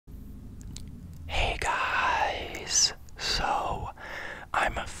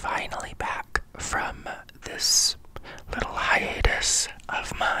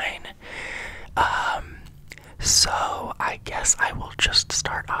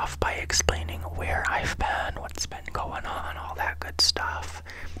explaining where I've been, what's been going on, all that good stuff.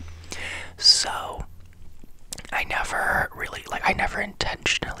 So, I never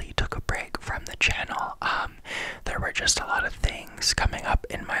intentionally took a break from the channel. There were just a lot of things coming up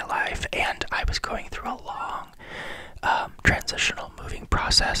in my life, and I was going through a long transitional moving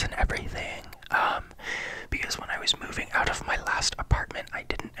process and everything. Because when I was moving out of my last apartment, I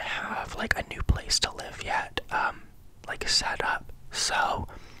didn't have like a new place to live yet, like set up. So,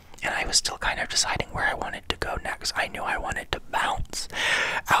 and I was still kind of deciding where I wanted to go next. I knew I wanted to bounce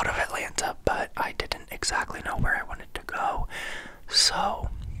out of Atlanta, but I didn't exactly know where I wanted to go. So,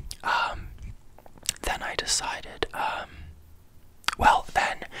 then I decided,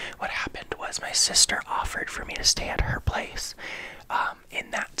 then what happened was my sister offered for me to stay at her place,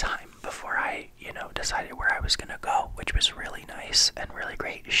 in that time before I, decided where I was gonna go, which was really nice and really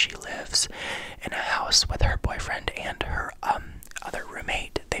great. She lives in a house with her boyfriend and her, other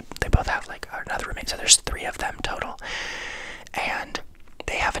roommate. They both have like another roommate, so there's 3 of them total, and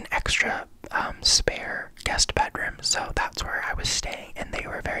they have an extra spare guest bedroom, so that's where I was staying, and they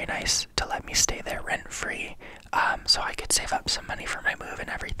were very nice to let me stay there rent-free, so I could save up some money for my move and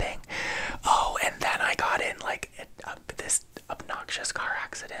everything. Oh, and then I got in like this obnoxious car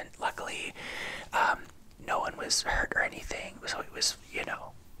accident. Luckily, no one was hurt or anything, so it was,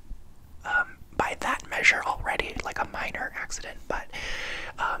 by that measure already like a minor accident, but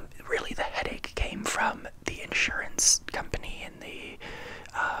really the headache came from the insurance company and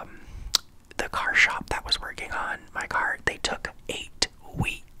the car shop that was working on my car. They took 8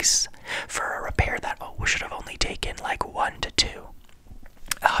 weeks for a repair that should have only taken like 1 to 2.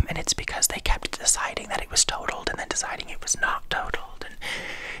 And it's because they kept deciding that it was totaled and then deciding it was not totaled, and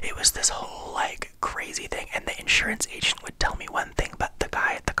it was this whole like crazy thing, and the insurance agent would tell me one thing, but the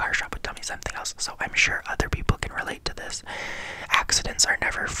guy at the car shop would tell me something else. So I'm sure other people can relate to this. Accidents are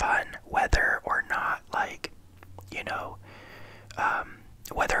never fun, whether or not, like,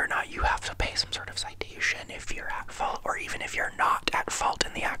 whether or not you have to pay some sort of citation if you're at fault, or even if you're not at fault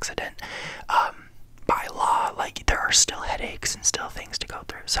in the accident. By law, like, there are still headaches and still things to go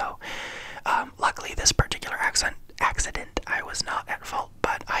through. So, luckily this particular accident, I was not at fault,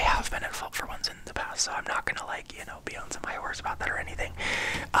 but I have been at fault for once in the past, so I'm not gonna, like, be on some high horse about that or anything.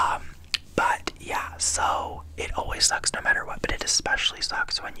 But yeah, so it always sucks no matter what, but it especially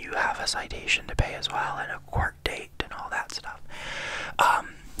sucks when you have a citation to pay as well, and a court date and all that stuff.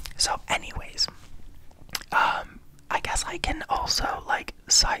 So anyways, I guess I can also, like,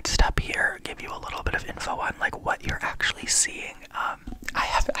 sidestep here, give you a little bit of info on, like, what you're actually seeing.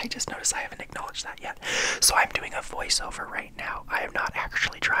 I just noticed I haven't acknowledged that yet. So I'm doing a voiceover right now. I am not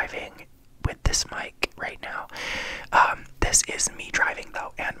actually driving with this mic right now. This is me driving,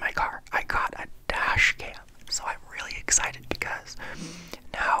 though, and my car. I got a dash cam, so I'm really excited because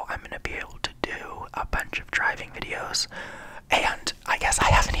now I'm going to be able to do a bunch of driving videos. And I guess I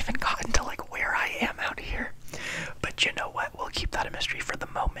haven't even gotten to, like, where I am out here. But you know what? We'll keep that a mystery for the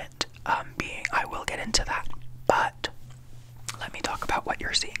moment being. I will get into that. But let me talk about what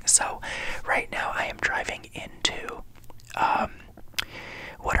you're seeing. So right now I am driving into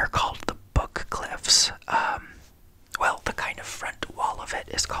what are called the Book Cliffs. Well, the kind of front wall of it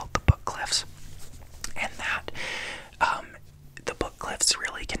is called the Book Cliffs. And that, the Book Cliffs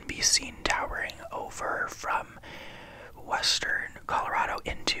really can be seen towering over from western Colorado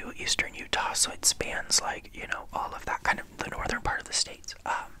into eastern Utah, so it spans, like, all of that kind of the northern part of the states.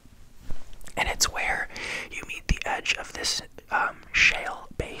 And it's where you meet the edge of this shale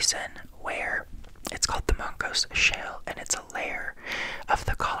basin, where it's called the Mancos Shale, and it's a layer of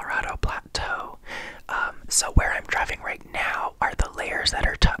the Colorado Plateau. So where I'm driving right now are the layers that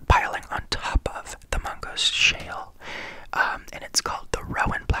are piling on top of the Mancos Shale, and it's called the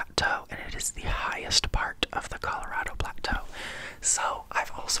Rowan Plateau, and it is the highest part of the Colorado Plateau. So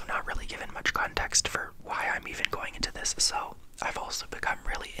I've also not really given much context for why I'm even going into this, so I've also become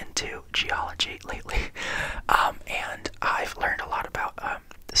really into geology lately, and I've learned a lot about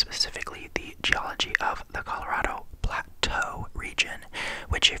specifically the geology of the Colorado Plateau region,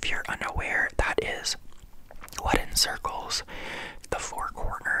 which, if you're unaware, that is what encircles the 4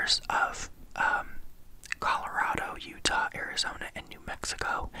 corners of Colorado, Utah, Arizona, and New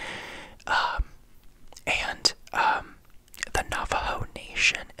Mexico. And the Navajo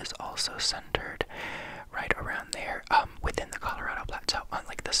Nation is also centered right around there, within the Colorado Plateau, on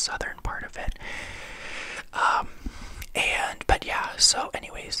like the southern part of it. But yeah, so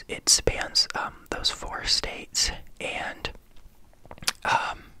anyways, it spans those 4 states, and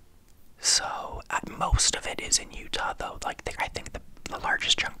so most of it is in Utah, though. Like, I think the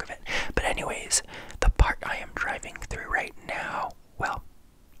largest chunk of it. But anyways, the part I am driving through right now, well,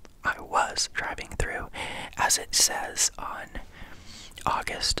 I as it says on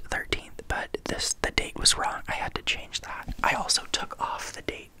August 13th, but the date was wrong. I had to change that. I also took off the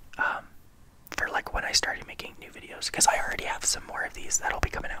date for like when I started making new videos, because I already have some more of these that'll be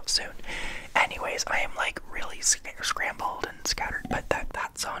coming out soon. Anyways, I am like really scrambled and scattered, but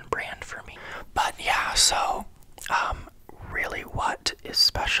that's on brand for me. But yeah, so really what is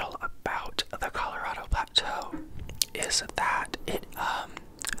special about the Colorado Plateau is that it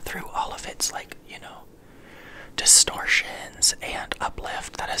through all of its, like, you know, distortions and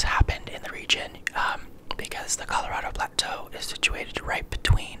uplift that has happened in the region, because the Colorado Plateau is situated right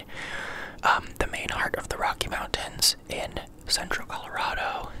between the main heart of the Rocky Mountains in central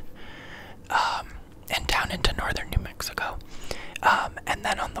Colorado and down into northern New Mexico. And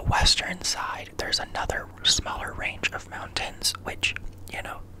then on the western side, there's another smaller range of mountains, which, you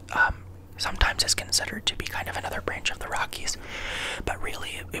know, sometimes is considered to be kind of another branch of the Rockies, but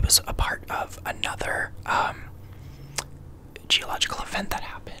really it was a part of another geological event that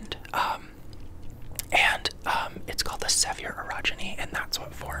happened. And it's called the Sevier Orogeny, and that's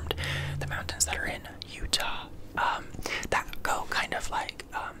what formed the mountains that are in Utah, that go kind of like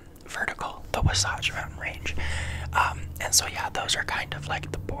vertical, the Wasatch Mountain Range. And so yeah, those are kind of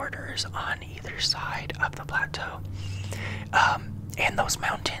like the borders on either side of the plateau. And those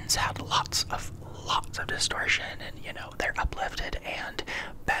mountains had lots of distortion, and, you know, they're uplifted and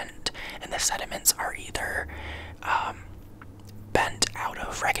bent, and the sediments are either bent out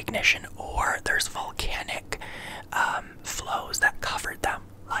of recognition, or there's volcanic flows that covered them,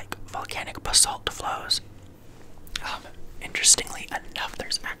 like volcanic basalt flows. Interestingly enough,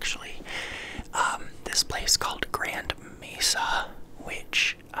 there's actually this place called Grand Mesa,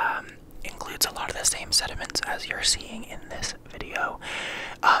 which includes a lot of the same sediments as you're seeing in this video,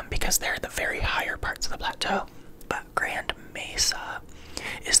 because they're the very higher parts of the plateau. But Grand Mesa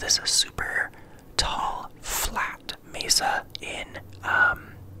is this super tall, flat mesa in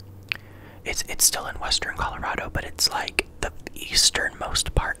it's still in western Colorado, but it's like the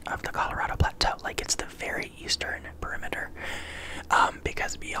easternmost part of the Colorado Plateau. Like, it's the very eastern perimeter,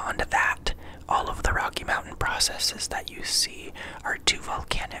 because beyond that, all of the Rocky Mountain processes that you see are too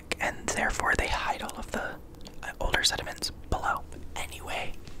volcanic, and therefore they hide all of the older sediments below.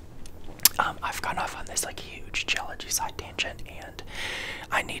 Anyway, I've gone off on this like huge geology side tangent, and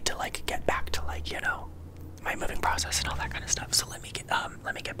I need to like get back to, like, you know, my moving process and all that kind of stuff. So let me get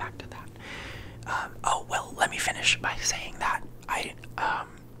back to that. Oh well, let me finish by saying that I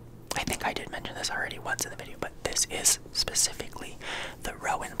think I did mention this already once in the video, but this is specifically the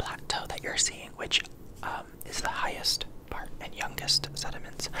Rowan Plateau that you're seeing, which is the highest part and youngest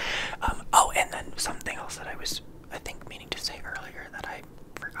sediments. Oh, and then something else that I think meaning to say earlier that I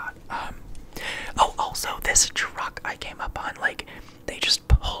forgot. Oh, also this truck I came up on, like, they just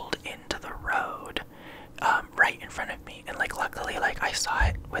pulled into the road right in front of me, and like luckily, like, I saw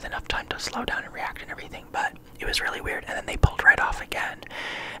it with enough time to slow down and react and everything, but it was really weird. And then they pulled right off again,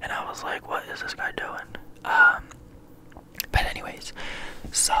 and I was like, what is this guy doing? But anyways,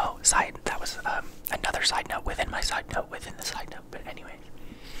 so that was another side note within my side note within the side note. But anyways,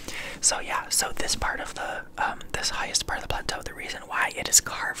 so yeah, so this part of the this highest part of the plateau, the reason why it is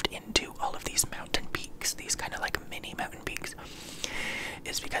carved into all of these mountain peaks, these kind of like mini mountain peaks,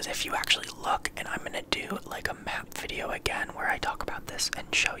 is because if you actually look, and I'm gonna do like a map video again where I talk about this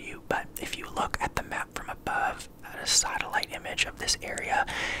and show you, but if you look at the map from above at a satellite image of this area,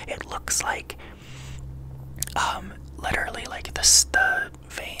 it looks like literally like the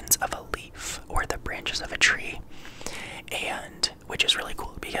veins of a leaf or the branches of a tree, and which is really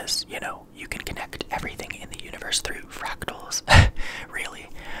cool because, you know, you can connect everything in the universe through fractals, really.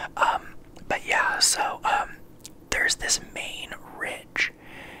 But yeah, so there's this main ridge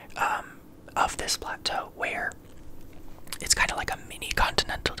of this plateau where it's kind of like a mini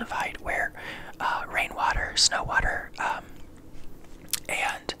continental divide where rainwater, snow water,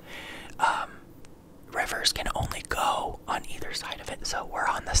 and rivers can only go on either side of it. So we're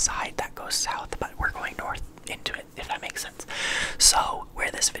on the side that goes south, but we're going north into it, if that makes sense. So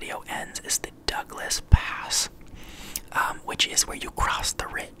where this video ends is the Douglas Pass, which is where you cross the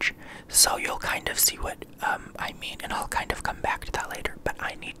ridge. So you'll kind of see what I mean, and I'll kind of come back to that later, but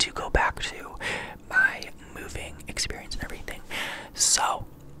I need to go back to my moving experience and everything. So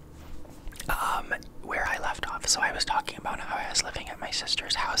where I left off, so I was talking about how I was living at my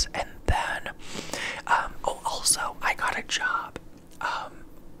sister's house, and then oh, also I got a job,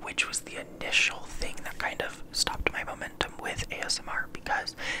 which was the initial thing that kind of stopped my momentum with ASMR,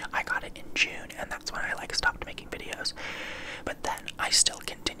 because I got it in June, and that's when I like stopped making videos. But then I still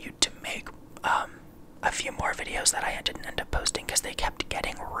continued to make a few more videos that I didn't end up posting because they kept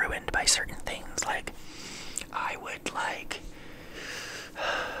getting ruined by certain things. Like,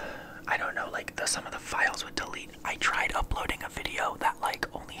 like some of the files would delete. I tried uploading a video that like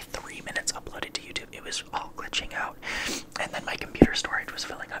only 3 minutes uploaded to YouTube. It was all glitching out, and then my computer storage was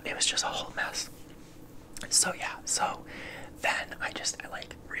filling up. It was just a whole mess. So yeah, so then I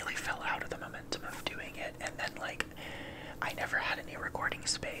like really fell out of the momentum of doing it, and then like I never had any recording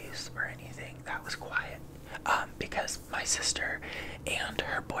space or anything that was quiet, because my sister and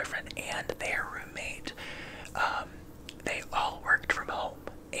her boyfriend and their roommate, they all worked from home,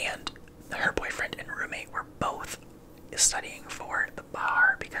 and her boyfriend and roommate were both studying for the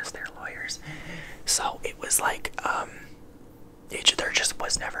bar because they're lawyers. So it was like, there just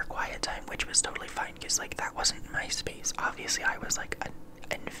was never quiet time, which was totally fine because like that wasn't my space. Obviously, I was like an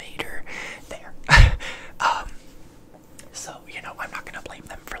invader there. So you know, I'm not gonna blame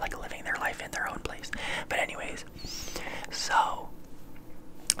them for like living their life in their own place. But anyways, so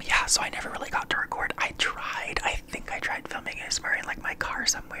yeah, so I never really got to record. I think I tried filming ASMR in like my car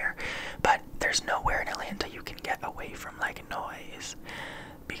somewhere, but there's nowhere in Atlanta you can get away from like noise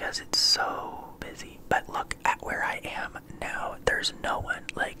because it's so busy. But look at where I am now. There's no one.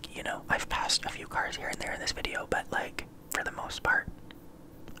 Like, you know, I've passed a few cars here and there in this video, but like for the most part,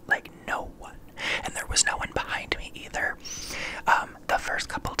 like no one. And there was no one behind me either. The first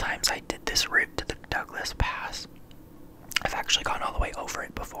couple times I did this route to the Douglas Pass, I've actually gone all the way over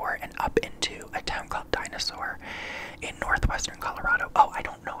it before and up into a town called Dinosaur in northwestern Colorado. Oh, I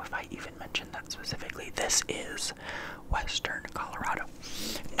don't know if I even mentioned that specifically. This is western Colorado,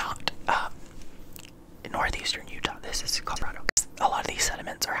 not northeastern Utah. This is Colorado. A lot of these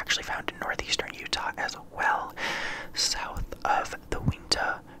sediments are actually found in northeastern Utah as well, south of the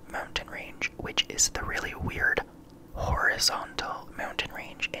Uinta mountain range, which is the really weird horizontal mountain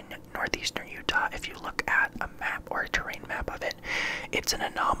range in northeastern Utah. If you look at a map or a terrain map of it, it's an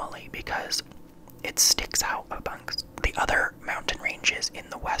anomaly because it sticks out amongst the other mountain ranges in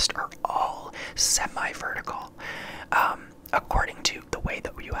the west are all semi-vertical, according to the way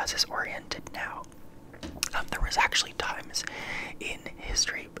the U.S. is oriented now. There was actually times in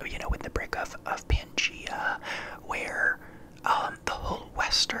history, you know, with the break of Pangea, where the whole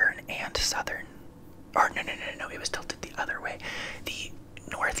western and southern, or no, it was tilted the other way. The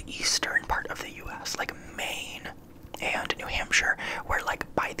northeastern part of the U.S., like Maine and New Hampshire, were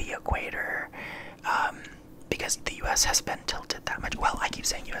like by the equator, because the U.S. has been tilted that much. Well, I keep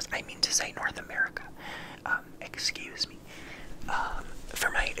saying U.S., I mean to say North America. Excuse me for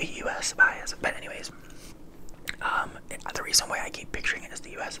my U.S. bias. But anyways, the reason why I keep picturing it as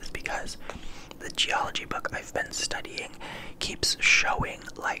the U.S. is because the geology book I've been studying keeps showing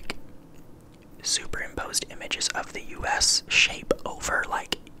like superimposed images of the U.S. shape over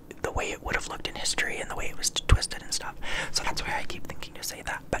like the way it would have looked in history and the way it was twisted and stuff. So that's why I keep thinking to say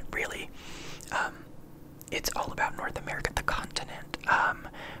that. But really, it's all about North America, the continent,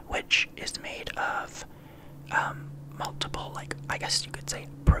 which is made of multiple, like, I guess you could say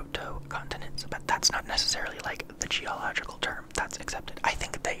proto-continents, but that's not necessarily like the geological term that's accepted. I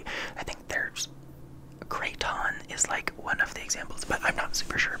think there's Craton is like one of the examples, but I'm not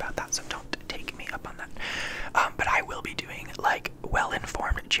super sure about that, so don't take me up on that. But I will be doing like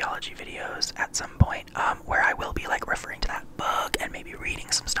well-informed geology videos at some point, where I will be like referring to that book and maybe reading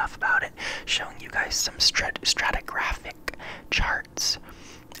some stuff about it, showing you guys some stratigraphic charts.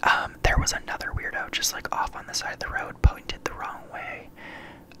 There was another weirdo just like off on the side of the road, pointed the wrong way.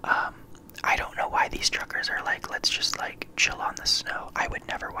 I don't know why these truckers are like, let's just like chill on the snow. I would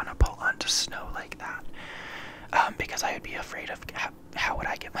never want to pull onto snow like that, because I would be afraid of how would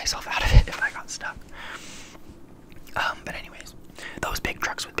I get myself out of it if I got stuck. But anyways, those big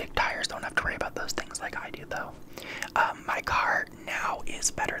trucks with big tires don't have to worry about those things like I do though. My car now is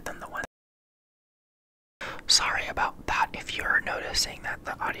better than the one. Sorry about that if you're noticing that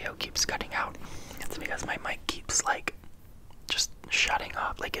the audio keeps cutting out. It's because my mic keeps like just shutting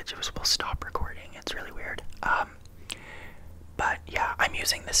off, like it just will stop recording. It's really weird. But yeah, I'm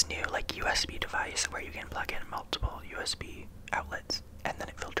using this new like USB device where you can plug in multiple USB outlets and then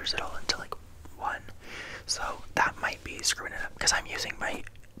it filters it all into like one. So that might be screwing it up because I'm using my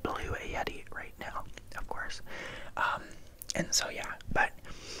Blue Yeti right now, of course. And so yeah, but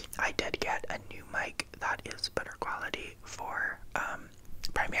I did get a new mic that is better quality for,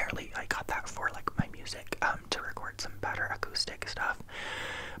 primarily I got that for like my music, to record some better acoustic stuff.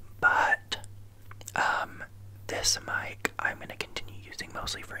 But this mic I'm gonna continue using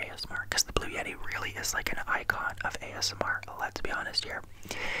mostly for ASMR because the Blue Yeti really is like an icon of ASMR, let's be honest here.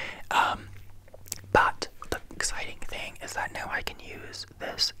 But the exciting thing is that now I can use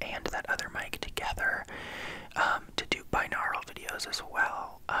this and that other mic together to do binaural videos as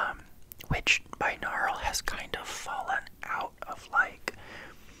well, which binaural has kind of fallen out of like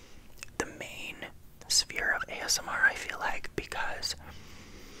the main sphere of ASMR, I feel like, because,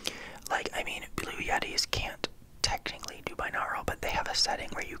 like, I mean, Blue Yetis can't technically do binaural, but they have a setting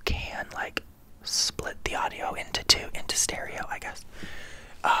where you can, like, split the audio into stereo, I guess,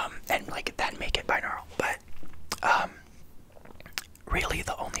 and, like, then make it binaural. But really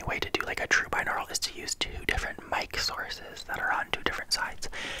the only way to do, like, a true binaural is to use 2 different mic sources that are on 2 different sides,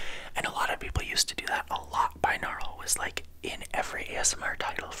 and a lot of people used to do that a lot. Binaural was, like, in every ASMR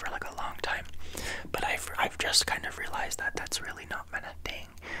title for, like, a long time, but I've just kind of realized that that's really not been a thing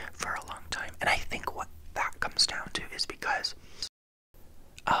for a long time. And I think what that comes down to is because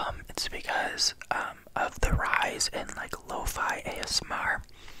it's because of the rise in, like, lo-fi ASMR,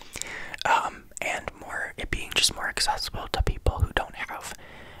 and it being just more accessible to people who don't have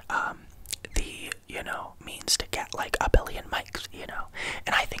the, you know, means to get, like, a billion mics, you know.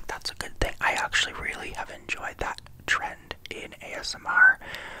 And I think that's a good thing. I actually really have enjoyed that trend in ASMR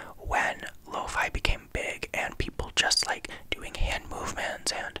when lo-fi became big and people just, like, doing hand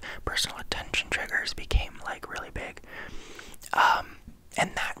movements and personal attention triggers became, like, really big.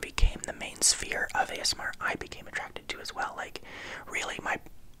 And that became the main sphere of ASMR I became attracted to as well. Like, really, my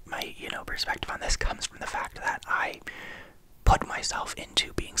you know, perspective on this comes from the fact that I put myself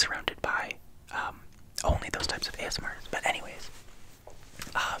into being surrounded by only those types of ASMRs. But anyways,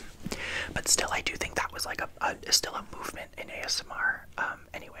 but still, I do think that was, like, still a movement in ASMR,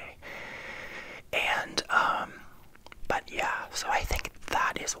 anyway. And but yeah, so I think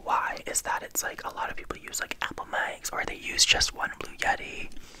that is why, is that it's, like, a lot of people use, like, Apple mics, or they use just one Blue Yeti,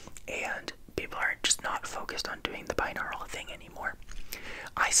 and people are just not focused on doing the binaural thing anymore.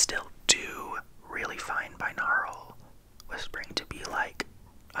 I still do really find binaural whispering to be, like,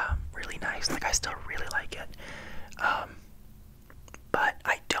 really nice. Like, I still really like it, but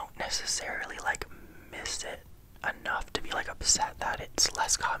I don't necessarily, like, miss it enough to be, like, upset that it's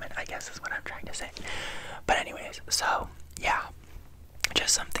less common, I guess is what I'm trying to say. But anyways, so yeah,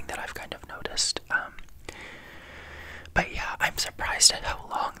 just something that I've kind of noticed. But yeah, I'm surprised at how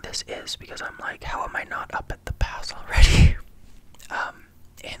long this is, because I'm like, how am I not up at the pass already?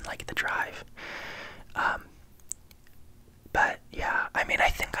 In, like, the drive. But yeah, I mean, I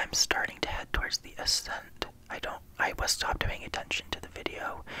think I'm starting to head towards the ascent. I was stopped paying attention to the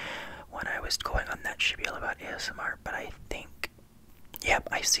video when I was going on that spiel about ASMR, but I think, yep,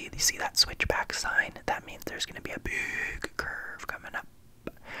 you see that switchback sign? That means there's gonna be a big curve coming up.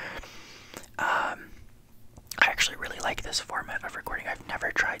 I actually really like this format of recording. I've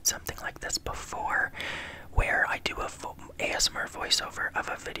never tried something like this before, where I do a ASMR voiceover of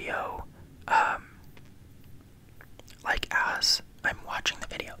a video, like, as I'm watching the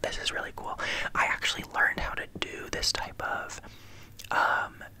video. This is really cool. I actually learned how to do this type of,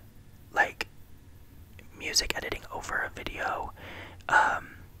 like, music editing over a video.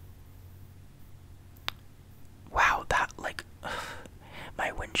 Wow, that, like,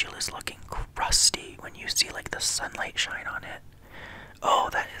 my windshield is looking crusty when you see, like, the sunlight shine on it. Oh,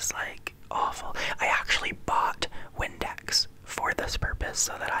 that is, like, awful. I actually bought Windex for this purpose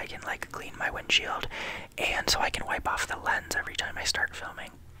so that I can, like, clean my windshield, and so I can wipe off the lens every time I start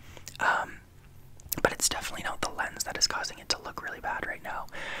filming. But it's definitely not the lens that is causing it to look really bad right now.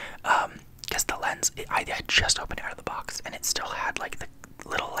 Because the lens, I had just opened it out of the box, and it still had, like, the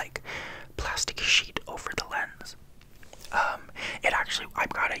little, like, plastic sheet over the lens. I've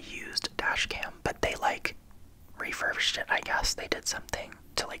got a used dash cam, but they, like, refurbished it, I guess. They did something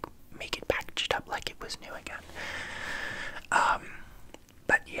to, like, make it packaged up like it was new again.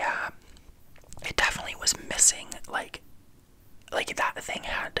 But yeah, it definitely was missing, like that thing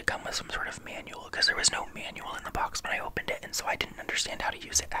had to come with some sort of manual, because there was no manual in the box when I opened it, and so I didn't understand how to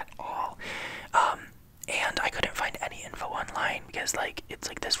use it at all. And I couldn't find any info online, because, like, it's,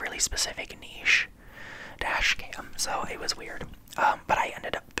 like, this really specific niche dash cam, so it was weird. But I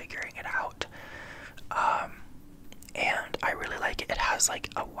ended up figuring it out. And I really like it. It has, like,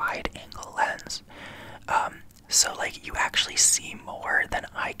 a wide angle lens. So, like, you actually see more than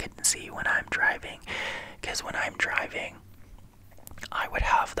I could see when I'm driving. Because when I'm driving, I would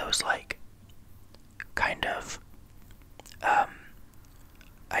have those, like, kind of,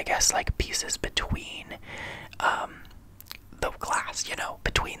 I guess, like, pieces between, the glass, you know,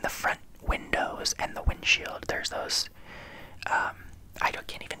 between the front windows and the windshield. There's those, I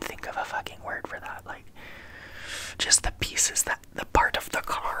can't even think of a fucking word for that, like, just the pieces, that, the part of the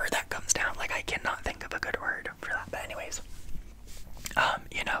car that comes down, like, I cannot think of a good word for that, but anyways,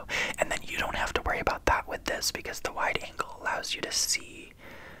 you know, and then you don't have to worry about that with this, because the wide angle allows you to see,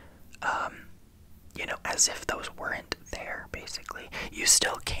 you know, as if those weren't there, basically. you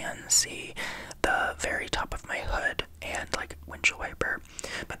still can see the very top of my hood and like windshield wiper,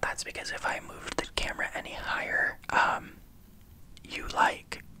 but that's because if I moved the camera any higher, you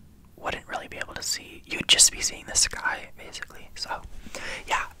like wouldn't really be able to see. You'd just be seeing the sky basically. So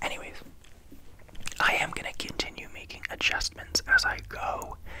yeah, anyways, I am gonna continue making adjustments as I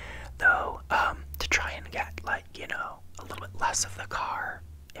go though, to try and get like, you know, a little bit less of the car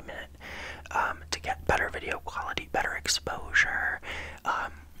imminent, to get better video quality, better exposure.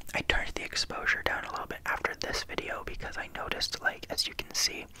 I turned the exposure down a little bit after this video because I noticed, like, as you can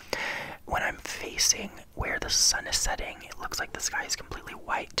see, when I'm facing where the sun is setting, it looks like the sky is completely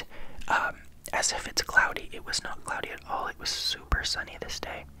white, as if it's cloudy. It was not cloudy at all. It was super sunny this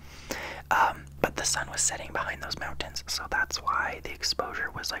day. But the sun was setting behind those mountains, so that's why the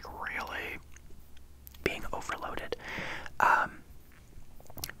exposure was like really being overloaded.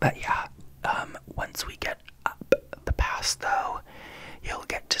 But yeah, once we get up the pass though, you'll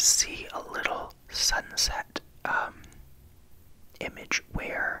get to see a little sunset image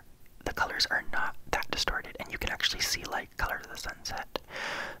where the colors are not that distorted and you can actually see like colors of the sunset.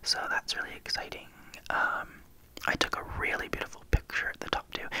 So that's really exciting. I took a really beautiful picture at the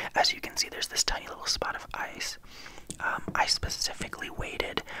top too. As you can see, there's this tiny little spot of ice. I specifically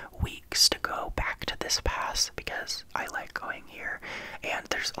waited weeks to go back to this pass because I like going here, and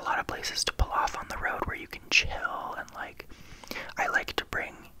there's a lot of places to pull off on the road where you can chill, and like I like to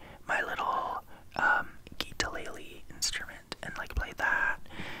bring my little guitarlele instrument and like play that,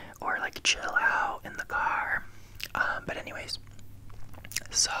 or like chill out in the car. But anyways,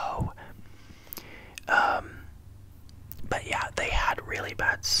 so but yeah, they had really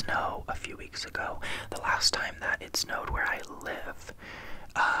bad snow a few weeks ago. The last time that it snowed where I live,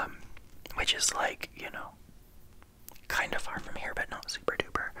 which is like, you know, kind of far from here, but not super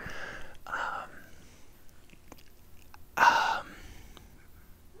duper.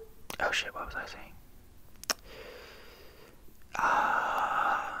 Oh shit, what was I saying?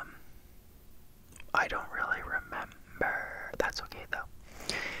 I don't really remember. That's okay though.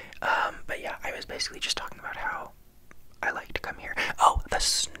 But yeah, I was basically just talking about how I like to come here. Oh, the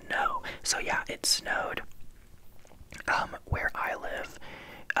snow. So yeah, it snowed where I live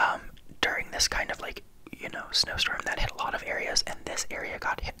during this kind of like, you know, snowstorm that hit a lot of areas, and this area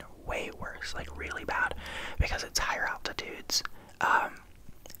got hit way worse, like really bad, because it's higher altitudes,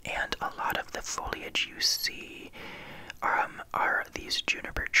 and a lot of the foliage you see are these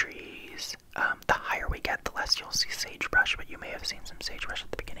juniper trees. The higher we get, the less you'll see sagebrush, but you may have seen some sagebrush at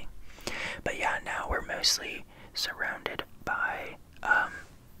the beginning. But yeah, now we're mostly surrounded by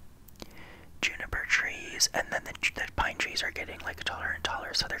juniper trees, and then the pine trees are getting like taller and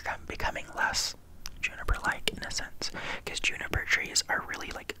taller, so they're becoming less juniper-like in a sense, because juniper trees are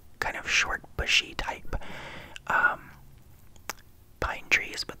really like kind of short, bushy type pine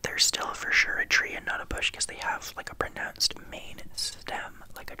trees, but they're still for sure a tree and not a bush because they have like a pronounced main stem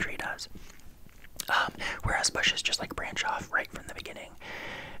like a tree does. Whereas bushes just like branch off right from the beginning.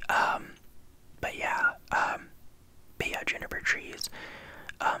 But yeah, juniper trees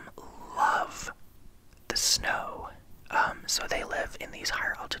love the snow. So they live in these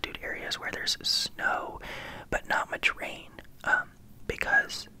higher altitude areas where there's snow but not much rain,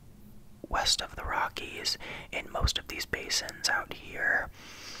 because west of the Rockies, in most of these basins out here,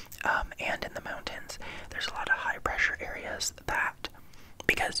 and in the mountains, there's a lot of high pressure areas that,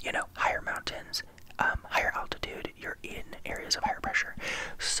 because, you know, higher mountains, higher altitude, you're in areas of higher pressure.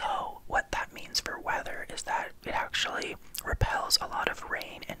 So what that means for weather is that it actually repels a lot of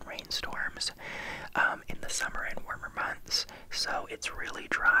rain and rainstorms in the summer and warmer months. So it's really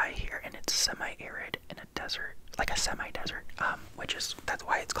dry here, and it's semi-arid in a desert, like a semi-desert, that's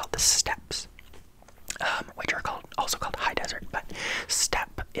why it's called the steppes, which are also called high desert. But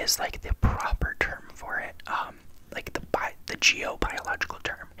steppe is like the proper term for it, like the geobiological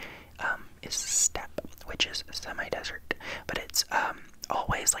term is steppe, which is semi-desert, but it's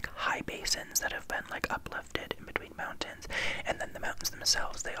always like high basins that have been like uplifted in between mountains, and then the mountains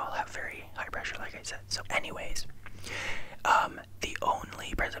themselves, they all have very high pressure, like I said. So anyways, the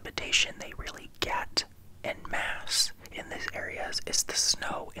only precipitation they really get en masse in these areas is the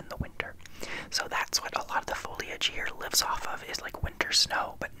snow in the winter. So that's what a lot of the foliage here lives off of, is like winter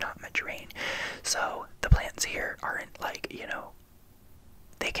snow, but not much rain. So the plants here aren't like, you know,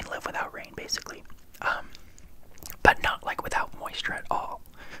 they can live without rain basically, but not like without moisture at all.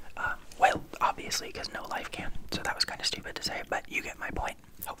 Well, obviously, because no life can, so that was kind of stupid to say, but you get my point,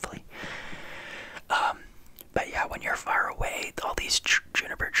 hopefully. But yeah, when you're far away, all these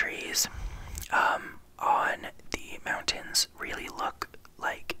juniper trees on the mountains really look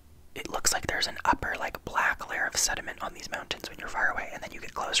like, it looks like there's an upper like black layer of sediment on these mountains when you're far away.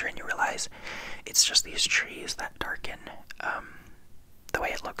 closer and you realize it's just these trees that darken the way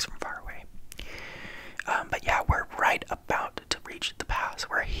it looks from far away. But yeah, we're right about to reach the pass.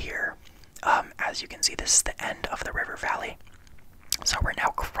 We're here. As you can see, this is the end of the river valley. So we're now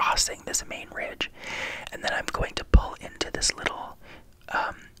crossing this main ridge, and then I'm going to pull into this little,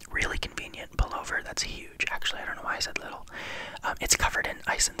 really convenient pullover that's huge. Actually, I don't know why I said little. It's covered in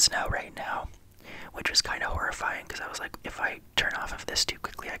ice and snow right now, which is kind of horrifying because I was like, if I turn off of this too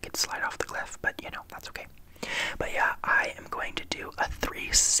quickly, I could slide off the cliff, but you know, that's okay. But yeah, I am going to do a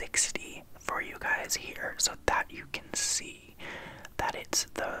 360 for you guys here so that you can see that it's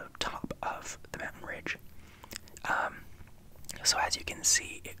the top of the mountain ridge. So as you can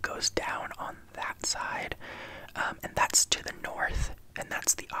see, it goes down on that side, and that's to the north, and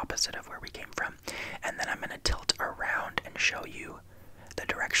that's the opposite of where we came from. And then I'm going to tilt around and show you the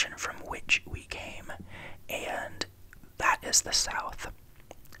direction from which we came, and that is the south.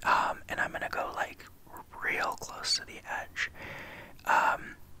 And I'm going to go like real close to the edge,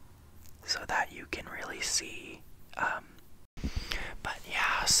 so that you can really see. But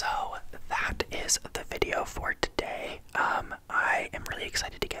yeah, so that is the video for today. I am really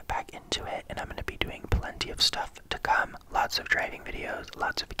excited to get back into it, and I'm going to be doing plenty of stuff to come. Lots of driving videos,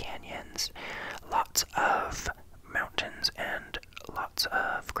 lots of canyons, lots of mountains, and lots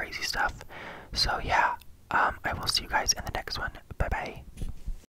of crazy stuff. So yeah, I will see you guys in the next one. Bye bye.